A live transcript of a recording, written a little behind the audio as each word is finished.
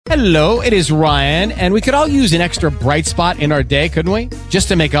Hello, it is Ryan, and we could all use an extra bright spot in our day, couldn't we? Just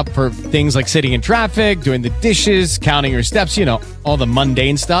to make up for things like sitting in traffic, doing the dishes, counting your steps, all the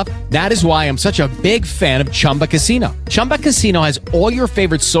mundane stuff. That is why I'm such a big fan of Chumba Casino. Chumba Casino has all your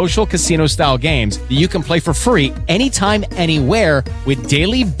favorite social casino-style games that you can play for free anytime, anywhere with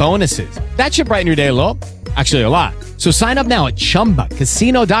daily bonuses. That should brighten your day a little. Actually, a lot. So sign up now at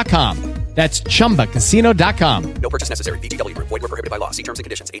ChumbaCasino.com. That's ChumbaCasino.com. No purchase necessary. VGW Group. Void where prohibited by law. See terms and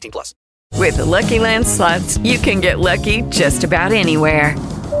conditions. 18+. With the Lucky Land Slots, you can get lucky just about anywhere.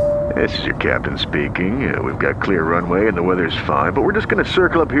 This is your captain speaking. We've got clear runway and the weather's fine, but we're just going to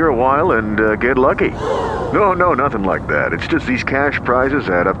circle up here a while and get lucky. No, nothing like that. It's just these cash prizes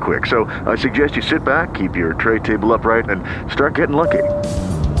add up quick. So I suggest you sit back, keep your tray table upright, and start getting lucky.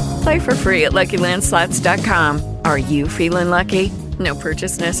 Play for free at LuckyLandSlots.com. Are you feeling lucky? No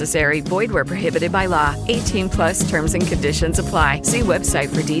purchase necessary. Void where prohibited by law. 18+ terms and conditions apply. See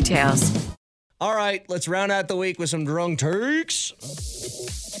website for details. All right, let's round out the week with some drunk takes.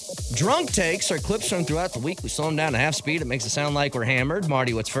 Drunk takes are clips from throughout the week. We slow them down to half speed. It makes it sound like we're hammered.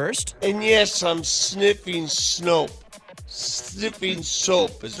 Marty, what's first? And yes, I'm sniffing soap. Sniffing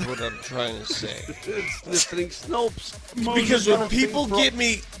soap is what I'm trying to say. Sniffing Snopes. Because when people get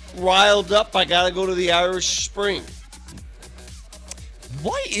me riled up, I gotta go to the Irish Spring.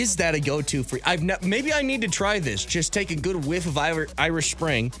 Why is that a go-to for? Maybe I need to try this. Just take a good whiff of Irish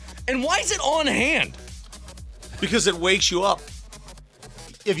Spring. And why is it on hand? Because it wakes you up.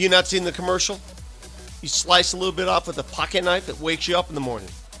 Have you not seen the commercial? You slice a little bit off with a pocket knife, it wakes you up in the morning.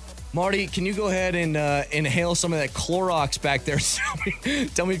 Marty, can you go ahead and inhale some of that Clorox back there?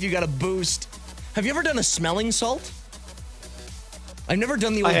 Tell me if you got a boost. Have you ever done a smelling salt? I've never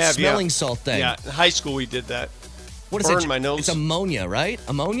done the old smelling salt thing. Yeah, in high school we did that. What is Burn it? my nose. It's ammonia, right?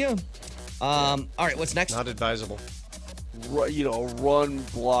 Ammonia? All right, what's next? Not advisable. Run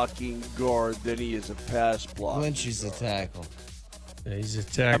blocking guard, then he is a pass block. Lynch is a tackle. Yeah, he's a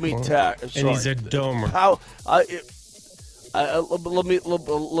tackle. And he's a domer.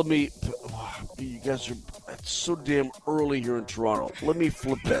 Let me. You guys are. It's so damn early here in Toronto. Let me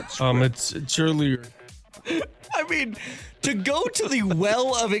flip that script. It's earlier. I mean, to go to the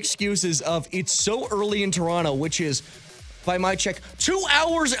well of excuses of it's so early in Toronto, which is, by my check, 2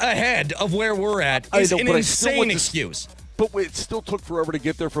 hours ahead of where we're at, is an insane excuse. But it still took forever to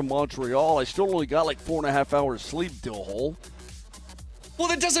get there from Montreal. I still only got like 4.5 hours sleep, Dillhole.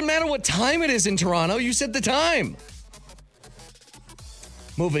 Well, it doesn't matter what time it is in Toronto. You said the time.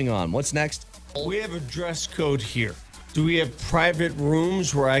 Moving on. What's next? We have a dress code here. Do we have private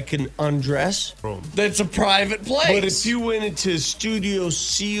rooms where I can undress? That's a private place. But if you went into Studio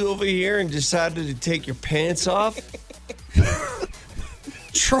C over here and decided to take your pants off,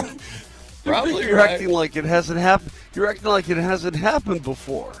 probably You're right. acting like it hasn't happened. You're acting like it hasn't happened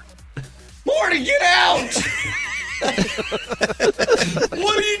before. Morty, get out!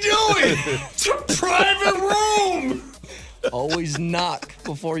 What are you doing? It's a private room. Always knock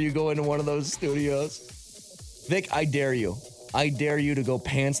before you go into one of those studios. Vic, I dare you. I dare you to go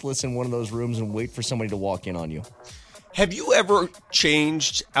pantsless in one of those rooms and wait for somebody to walk in on you. have you ever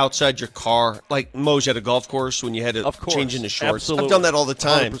changed outside your car, like Moj at a golf course when you had to change into shorts? Absolutely. I've done that all the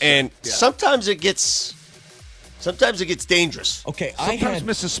time, 100%. and Yeah. sometimes it gets dangerous. Okay, sometimes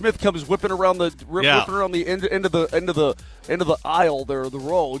Mrs. Smith comes whipping around the end of the aisle there, the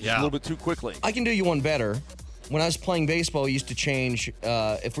road, just a little bit too quickly. I can do you one better. When I was playing baseball, I used to change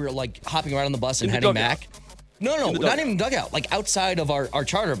if we were like hopping around on the bus and heading back. No, not even dugout. Like outside of our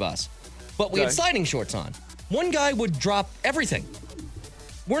charter bus. But we had sliding shorts on. One guy would drop everything.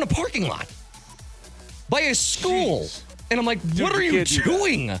 We're in a parking lot by a school. Jeez. And I'm like, Dude, what are you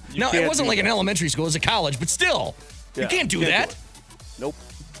doing? Now, it wasn't like an elementary school. It was a college. But still, you can't do that. Nope.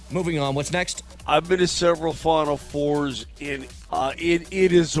 Moving on. What's next? I've been to several Final Fours, and it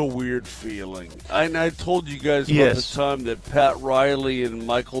is a weird feeling. And I told you guys about the time that Pat Riley and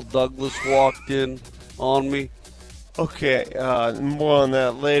Michael Douglas walked in on me. Okay, more on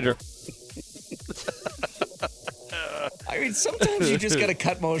that later. I mean, sometimes you just got to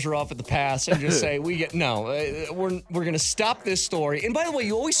cut Mosier off at the pass and just say, we're going to stop this story. And by the way,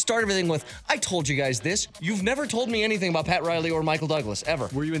 you always start everything with, I told you guys this. You've never told me anything about Pat Riley or Michael Douglas, ever.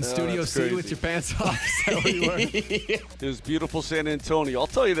 Were you in Studio C with your pants off? Is that where you were? It was beautiful San Antonio. I'll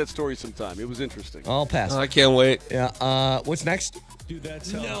tell you that story sometime. It was interesting. I'll pass. I can't wait. Yeah. What's next? Dude,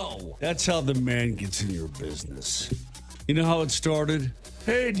 that's how the man gets in your business. You know how it started?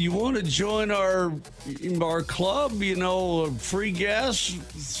 Hey, do you want to join our club? You know, free gas,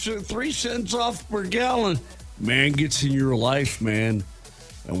 3 cents off per gallon. Man gets in your life, man.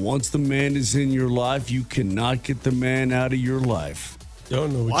 And once the man is in your life, you cannot get the man out of your life.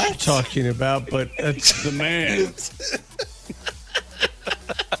 Don't know what you're talking about, but that's the man.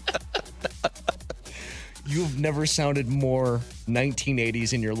 You've never sounded more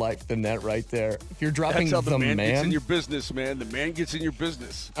 1980s in your life than that right there. If you're dropping That's how the man gets in man. your business, man. The man gets in your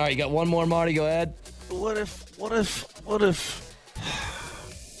business. All right, you got one more, Marty. Go ahead. What if?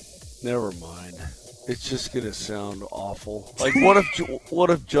 Never mind. It's just gonna sound awful. Like, what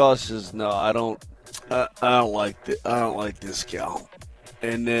if Josh says, "No, I don't like this gal,"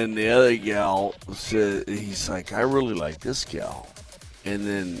 and then the other gal says, "He's like, I really like this gal," and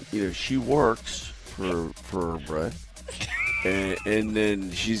then she works for bread, and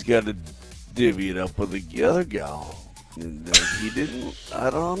then she's got to divvy it up with the other gal, and he didn't. I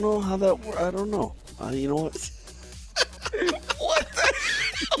don't know how that works. I don't know. You know what?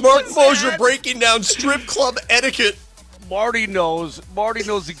 Mark Mosier breaking down strip club etiquette. Marty knows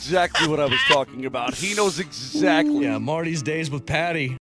exactly what I was talking about. He knows exactly. Yeah, Marty's days with Patty.